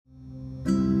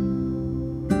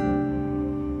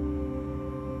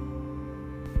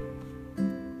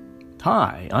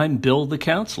Hi, I'm Bill the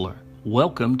Counselor.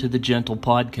 Welcome to the Gentle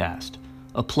Podcast,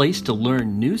 a place to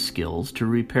learn new skills to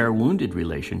repair wounded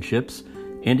relationships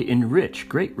and enrich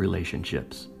great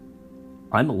relationships.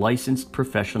 I'm a licensed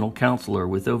professional counselor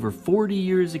with over 40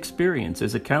 years experience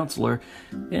as a counselor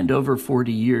and over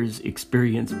 40 years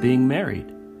experience being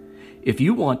married. If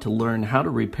you want to learn how to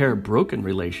repair broken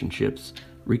relationships,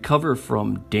 recover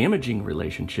from damaging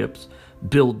relationships,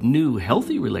 build new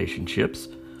healthy relationships,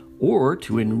 or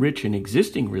to enrich an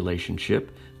existing relationship,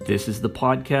 this is the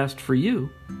podcast for you.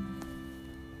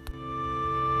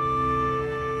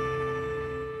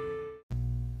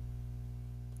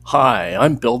 Hi,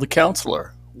 I'm Bill the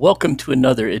Counselor. Welcome to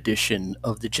another edition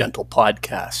of the Gentle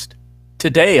Podcast.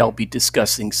 Today I'll be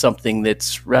discussing something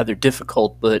that's rather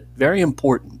difficult but very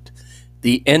important,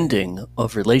 the ending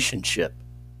of relationship.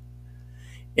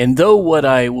 And though what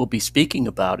I will be speaking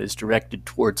about is directed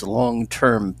towards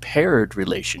long-term paired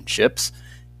relationships,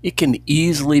 it can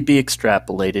easily be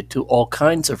extrapolated to all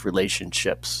kinds of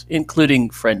relationships, including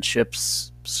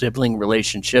friendships, sibling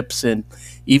relationships, and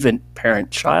even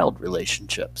parent-child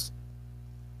relationships.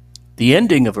 The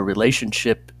ending of a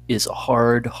relationship is a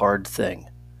hard thing.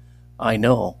 I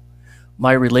know.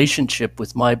 My relationship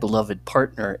with my beloved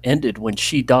partner ended when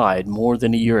she died more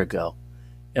than a year ago,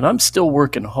 and I'm still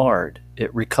working hard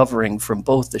at recovering from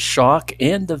both the shock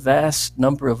and the vast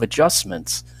number of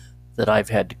adjustments that I've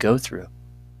had to go through.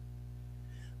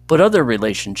 But other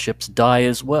relationships die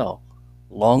as well.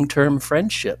 Long-term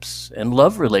friendships and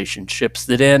love relationships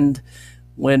that end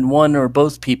when one or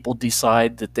both people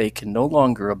decide that they can no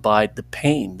longer abide the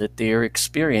pain that they are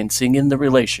experiencing in the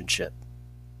relationship.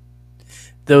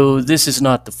 Though this is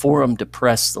not the forum to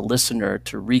press the listener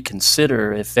to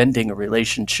reconsider if ending a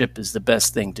relationship is the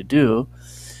best thing to do,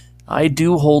 I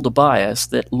do hold a bias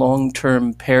that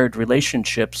long-term paired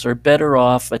relationships are better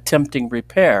off attempting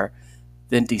repair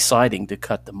than deciding to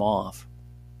cut them off.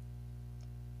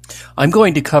 I'm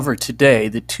going to cover today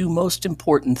the two most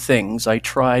important things I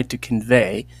try to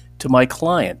convey to my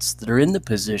clients that are in the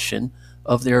position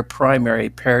of their primary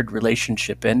paired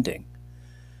relationship ending.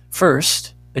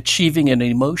 First, achieving an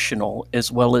emotional as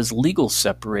well as legal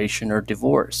separation or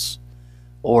divorce,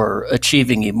 or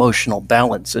achieving emotional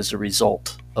balance as a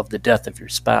result of the death of your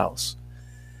spouse.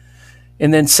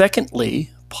 And then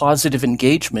secondly, positive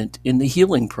engagement in the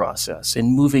healing process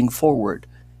and moving forward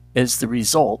as the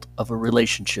result of a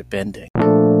relationship ending.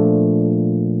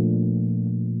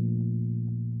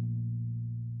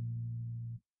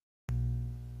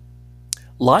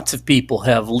 Lots of people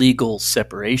have legal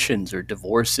separations or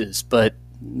divorces, but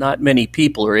not many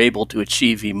people are able to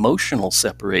achieve emotional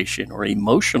separation or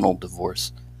emotional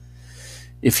divorce.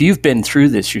 If you've been through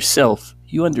this yourself,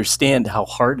 you understand how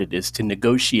hard it is to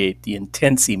negotiate the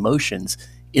intense emotions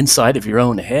inside of your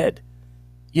own head.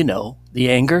 You know, the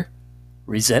anger,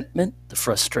 resentment, the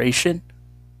frustration,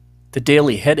 the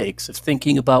daily headaches of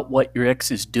thinking about what your ex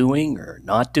is doing or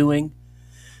not doing,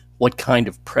 what kind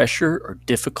of pressure or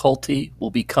difficulty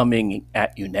will be coming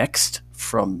at you next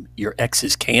from your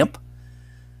ex's camp.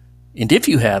 And if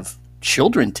you have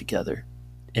children together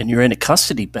and you're in a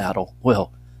custody battle,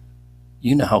 well,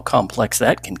 you know how complex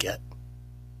that can get.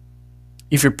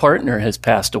 If your partner has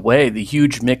passed away, the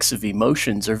huge mix of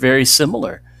emotions are very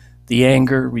similar. The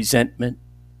anger, resentment,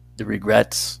 the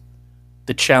regrets,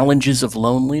 the challenges of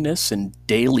loneliness and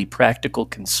daily practical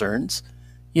concerns.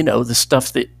 You know, the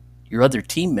stuff that your other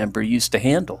team member used to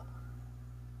handle,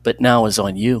 but now is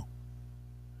on you.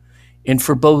 And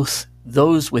for both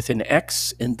those with an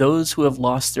ex and those who have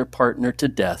lost their partner to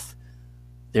death,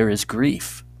 there is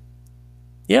grief.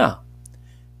 Yeah,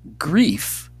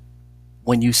 grief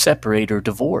when you separate or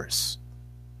divorce.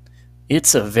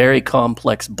 It's a very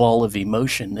complex ball of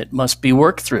emotion that must be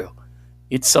worked through.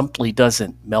 It simply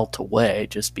doesn't melt away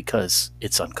just because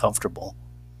it's uncomfortable.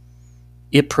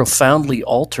 It profoundly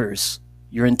alters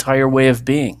your entire way of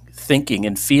being, thinking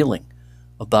and feeling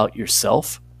about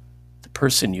yourself, the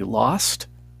person you lost,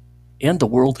 and the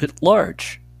world at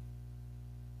large.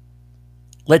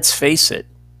 Let's face it,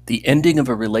 the ending of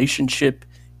a relationship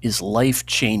is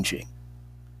life-changing.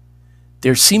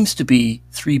 There seems to be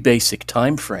 3 basic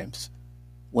time frames.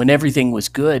 When everything was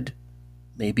good,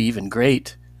 maybe even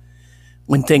great,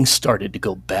 when things started to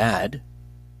go bad,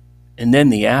 and then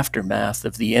the aftermath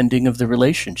of the ending of the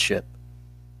relationship.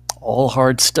 All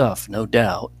hard stuff, no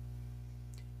doubt.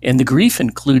 And the grief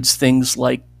includes things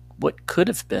like what could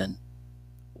have been,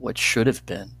 what should have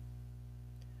been.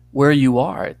 Where you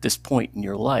are at this point in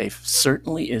your life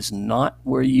certainly is not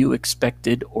where you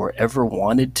expected or ever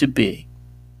wanted to be.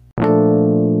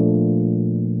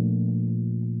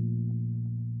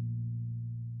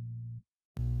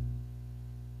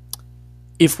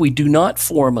 If we do not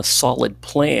form a solid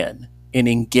plan and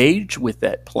engage with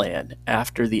that plan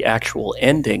after the actual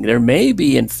ending, there may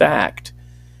be, in fact,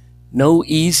 no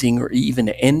easing or even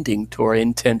ending to our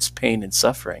intense pain and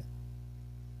suffering.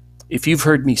 If you've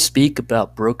heard me speak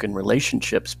about broken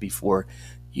relationships before,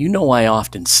 you know I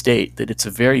often state that it's a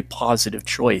very positive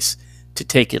choice to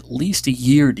take at least a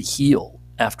year to heal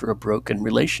after a broken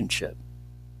relationship.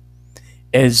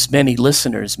 As many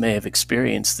listeners may have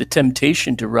experienced, the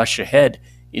temptation to rush ahead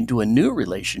into a new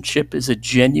relationship is a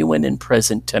genuine and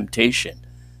present temptation,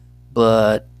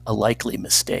 but a likely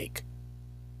mistake.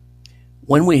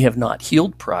 When we have not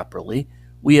healed properly,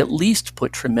 we at least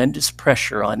put tremendous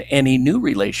pressure on any new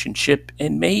relationship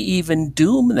and may even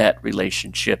doom that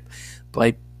relationship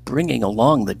by bringing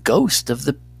along the ghost of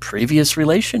the previous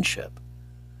relationship.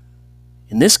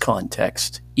 In this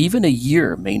context, even a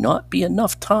year may not be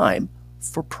enough time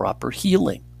for proper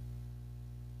healing.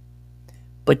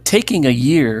 But taking a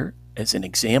year as an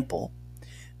example,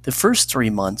 the first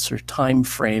 3 months are time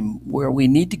frame where we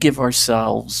need to give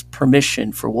ourselves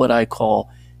permission for what I call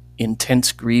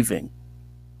intense grieving.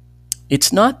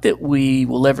 It's not that we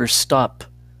will ever stop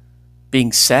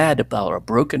being sad about a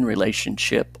broken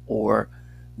relationship or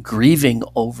grieving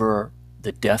over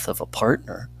the death of a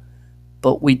partner,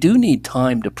 but we do need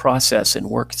time to process and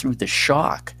work through the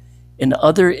shock and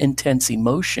other intense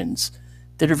emotions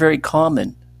that are very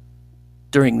common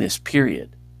during this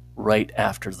period, right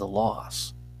after the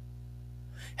loss.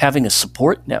 Having a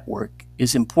support network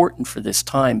is important for this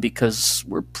time because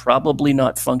we're probably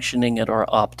not functioning at our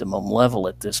optimum level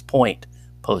at this point,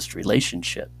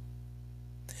 post-relationship.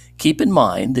 Keep in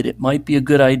mind that it might be a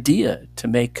good idea to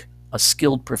make a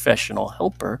skilled professional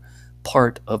helper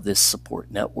part of this support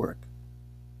network.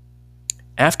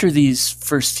 After these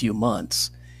first few months,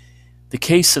 the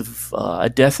case of a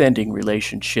death-ending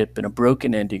relationship and a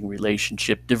broken-ending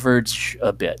relationship diverge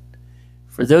a bit.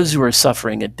 For those who are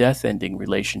suffering a death-ending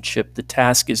relationship, the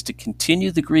task is to continue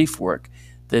the grief work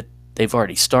that they've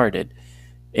already started,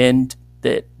 and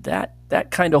that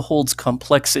kind of holds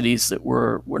complexities that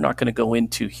we're not going to go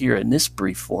into here in this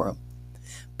brief forum.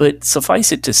 But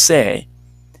suffice it to say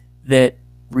that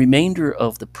remainder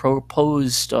of the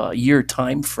proposed year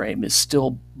time frame is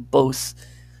still both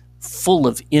full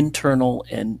of internal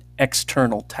and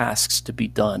external tasks to be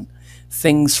done.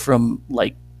 Things from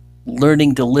like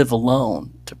learning to live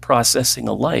alone to processing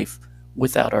a life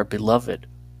without our beloved.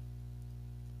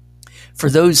 For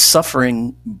those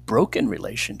suffering broken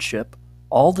relationship,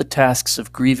 all the tasks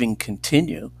of grieving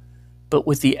continue, but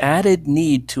with the added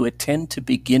need to attend to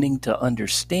beginning to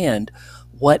understand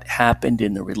what happened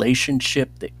in the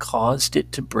relationship that caused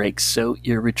it to break so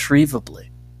irretrievably.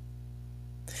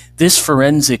 This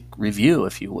forensic review,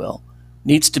 if you will,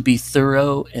 needs to be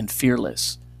thorough and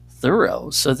fearless.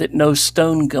 Thorough so that no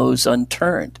stone goes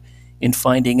unturned in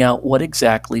finding out what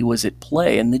exactly was at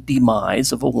play in the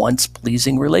demise of a once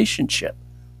pleasing relationship.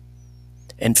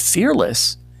 And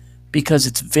fearless because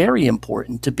it's very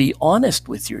important to be honest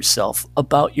with yourself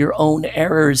about your own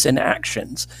errors and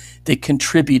actions that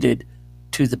contributed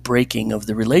to the breaking of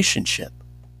the relationship.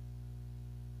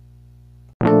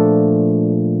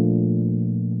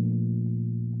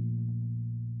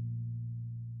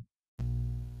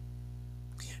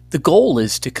 The goal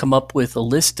is to come up with a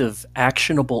list of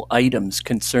actionable items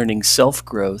concerning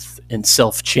self-growth and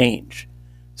self-change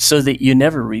so that you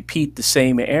never repeat the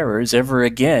same errors ever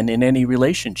again in any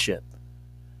relationship.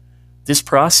 This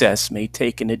process may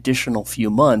take an additional few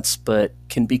months, but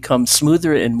can become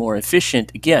smoother and more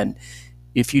efficient, again,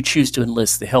 if you choose to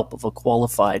enlist the help of a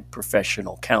qualified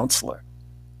professional counselor.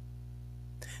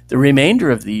 The remainder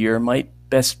of the year might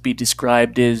best be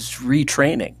described as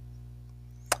retraining.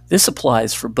 This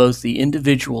applies for both the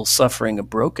individual suffering a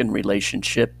broken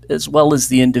relationship as well as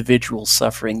the individual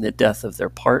suffering the death of their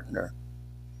partner.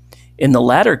 In the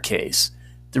latter case,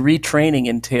 the retraining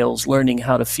entails learning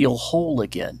how to feel whole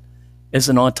again as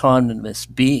an autonomous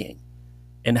being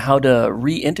and how to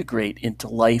reintegrate into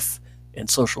life and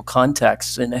social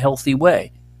contexts in a healthy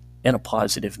way and a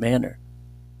positive manner.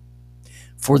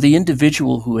 For the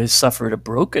individual who has suffered a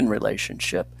broken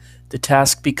relationship, the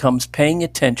task becomes paying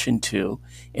attention to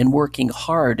and working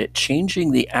hard at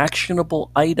changing the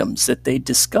actionable items that they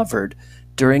discovered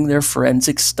during their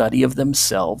forensic study of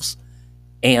themselves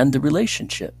and the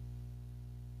relationship.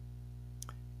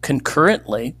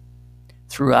 Concurrently,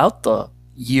 throughout the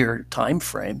year time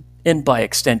frame, and by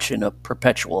extension a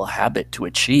perpetual habit to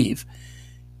achieve,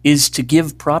 is to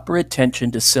give proper attention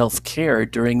to self-care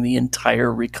during the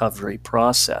entire recovery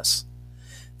process.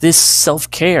 This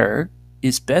self-care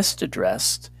is best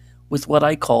addressed with what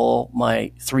I call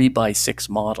my 3x6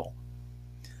 model.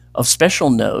 Of special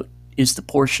note is the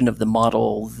portion of the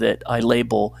model that I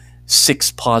label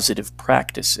 6 positive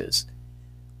practices,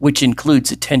 which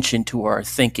includes attention to our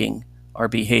thinking, our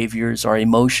behaviors, our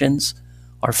emotions,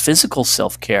 our physical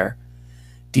self-care,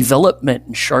 development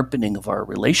and sharpening of our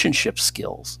relationship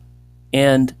skills,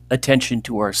 and attention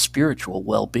to our spiritual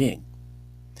well-being.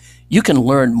 You can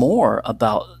learn more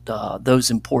about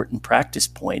those important practice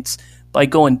points by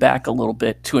going back a little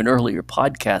bit to an earlier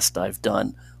podcast I've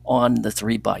done on the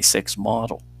 3x6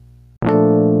 model.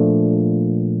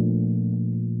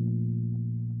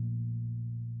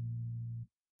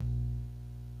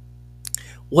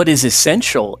 What is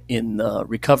essential in the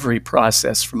recovery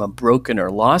process from a broken or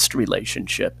lost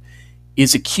relationship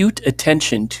is acute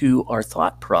attention to our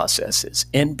thought processes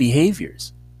and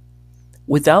behaviors.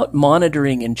 Without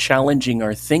monitoring and challenging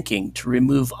our thinking to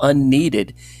remove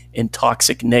unneeded and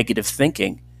toxic negative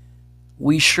thinking,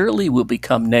 we surely will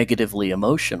become negatively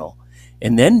emotional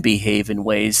and then behave in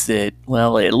ways that,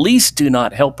 well, at least do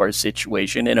not help our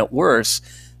situation and at worst,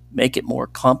 make it more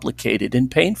complicated and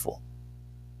painful.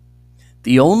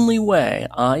 The only way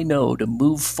I know to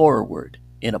move forward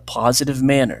in a positive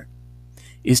manner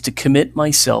is to commit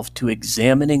myself to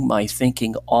examining my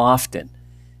thinking often.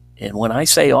 And when I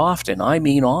say often, I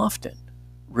mean often,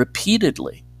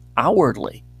 repeatedly,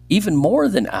 hourly, even more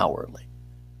than hourly,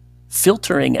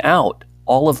 filtering out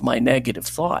all of my negative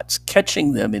thoughts,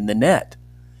 catching them in the net.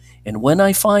 And when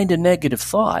I find a negative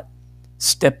thought,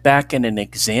 step back and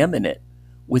examine it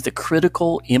with a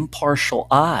critical, impartial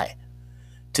eye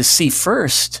to see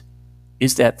first,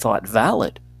 is that thought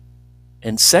valid?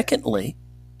 And secondly,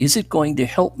 is it going to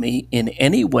help me in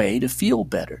any way to feel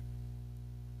better?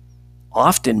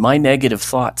 Often my negative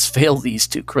thoughts fail these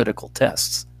 2 critical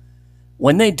tests.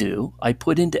 When they do, I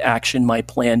put into action my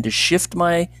plan to shift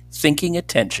my thinking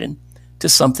attention to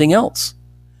something else,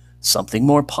 something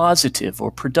more positive or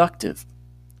productive,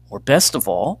 or best of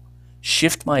all,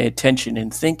 shift my attention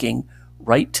and thinking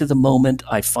right to the moment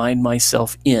I find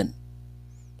myself in.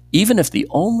 Even if the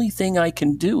only thing I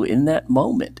can do in that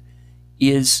moment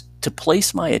is to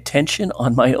place my attention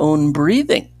on my own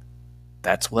breathing.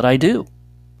 That's what I do.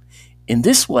 In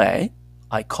this way,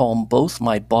 I calm both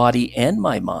my body and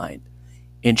my mind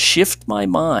and shift my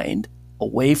mind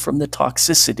away from the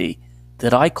toxicity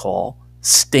that I call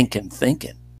stinking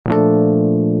thinking.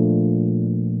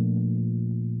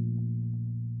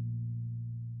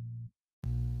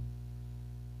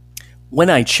 When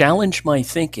I challenge my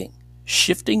thinking,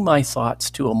 shifting my thoughts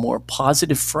to a more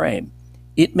positive frame,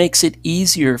 it makes it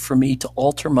easier for me to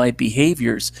alter my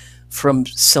behaviors from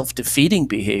self-defeating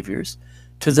behaviors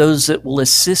to those that will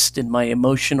assist in my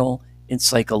emotional and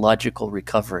psychological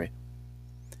recovery.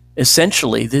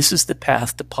 Essentially, this is the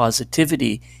path to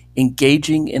positivity,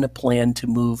 engaging in a plan to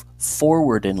move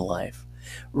forward in life,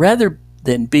 rather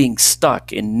than being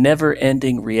stuck in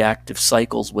never-ending reactive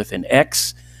cycles with an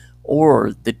X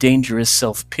or the dangerous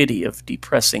self-pity of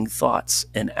depressing thoughts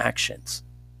and actions.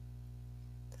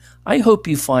 I hope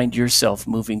you find yourself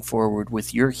moving forward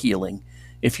with your healing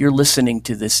if you're listening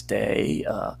to this day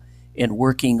and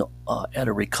working at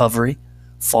a recovery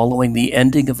following the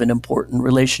ending of an important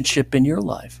relationship in your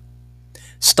life.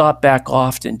 Stop back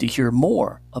often to hear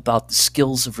more about the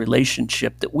skills of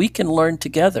relationship that we can learn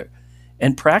together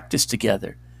and practice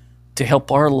together to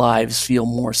help our lives feel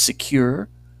more secure,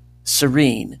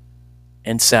 serene,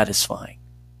 and satisfying.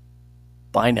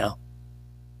 Bye now.